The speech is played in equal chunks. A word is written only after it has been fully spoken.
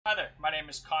Hi there, my name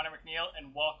is Connor McNeil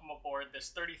and welcome aboard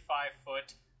this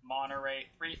 35-foot Monterey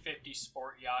 350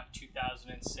 Sport Yacht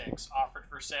 2006, offered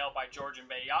for sale by Georgian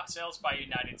Bay Yacht Sales by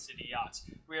United City Yachts.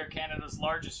 We are Canada's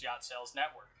largest yacht sales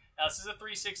network. Now this is a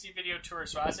 360 video tour,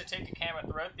 so as I take the camera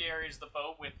throughout the areas of the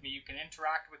boat with me, you can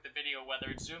interact with the video,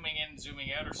 whether it's zooming in,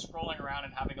 zooming out, or scrolling around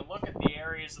and having a look at the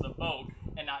areas of the boat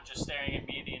and not just staring at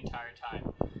me the entire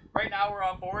time. Right now we're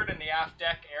on board in the aft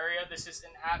deck area. This is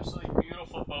an absolutely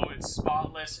beautiful boat. It's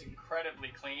spotless, incredibly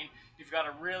clean. You've got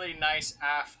a really nice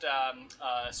aft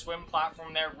swim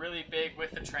platform there, really big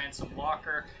with the transom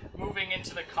locker. Moving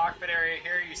into the cockpit area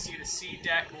here, you see the sea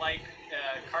deck-like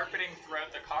carpeting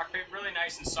throughout the cockpit. Really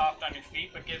nice and soft on your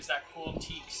feet, but gives that cool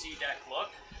teak sea deck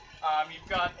look. You've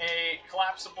got a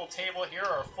collapsible table here,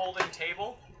 or a folding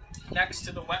table. Next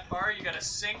to the wet bar, you got a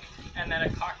sink and then a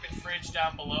cockpit fridge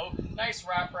down below. Nice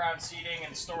wraparound seating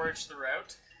and storage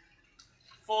throughout.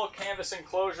 Full canvas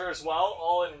enclosure as well,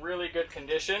 all in really good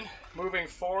condition. Moving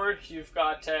forward, you've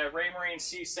got RAYMARINE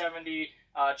C70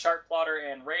 chart plotter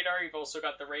and radar. You've also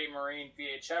got the RAYMARINE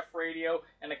VHF radio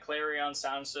and a Clarion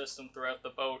sound system throughout the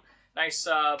boat. Nice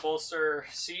bolster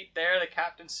seat there, the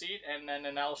captain's seat, and then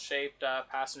an L-shaped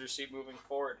passenger seat moving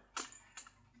forward.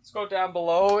 Let's go down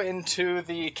below into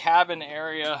the cabin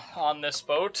area on this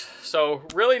boat. So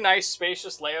really nice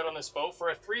spacious layout on this boat. For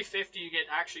a 350 you get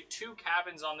actually two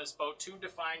cabins on this boat, two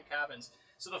defined cabins.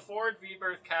 So the forward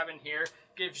V-berth cabin here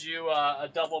gives you a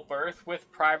double berth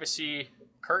with privacy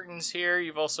curtains here.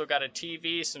 You've also got a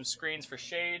TV, some screens for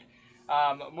shade.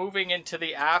 Moving into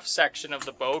the aft section of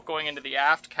the boat, going into the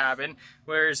aft cabin,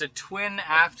 where there's a twin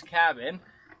aft cabin.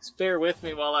 Just bear with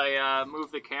me while I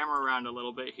move the camera around a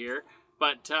little bit here.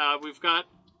 But we've got,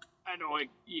 I know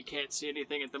you can't see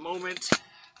anything at the moment,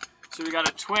 so we got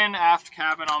a twin aft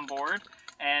cabin on board,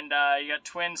 and you got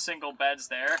twin single beds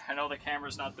there. I know the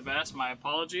camera's not the best, my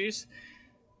apologies.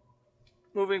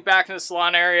 Moving back to the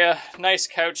salon area, nice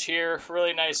couch here,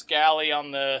 really nice galley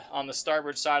on the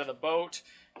starboard side of the boat.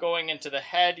 Going into the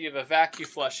head, you have a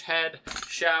VACUFLUSH head,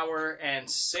 shower, and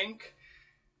sink.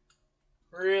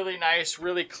 Really nice,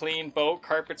 really clean boat.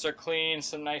 Carpets are clean,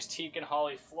 some nice teak and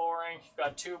holly flooring. You've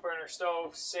got 2-burner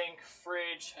stove, sink,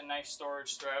 fridge, and nice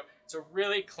storage throughout. It's a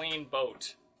really clean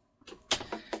boat.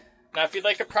 Now, if you'd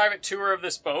like a private tour of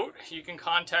this boat, you can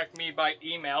contact me by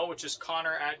email, which is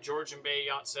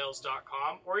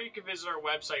connor@georgianbayyachtSales.com, or you can visit our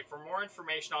website. For more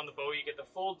information on the boat, you get the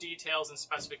full details and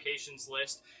specifications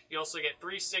list. You also get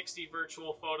 360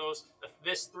 virtual photos,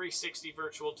 this 360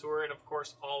 virtual tour, and of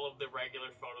course, all of the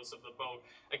regular photos of the boat.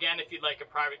 Again, if you'd like a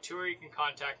private tour, you can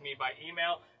contact me by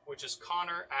email, which is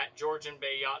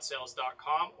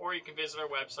connor@georgianbayyachtSales.com, or you can visit our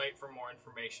website for more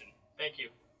information. Thank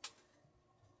you.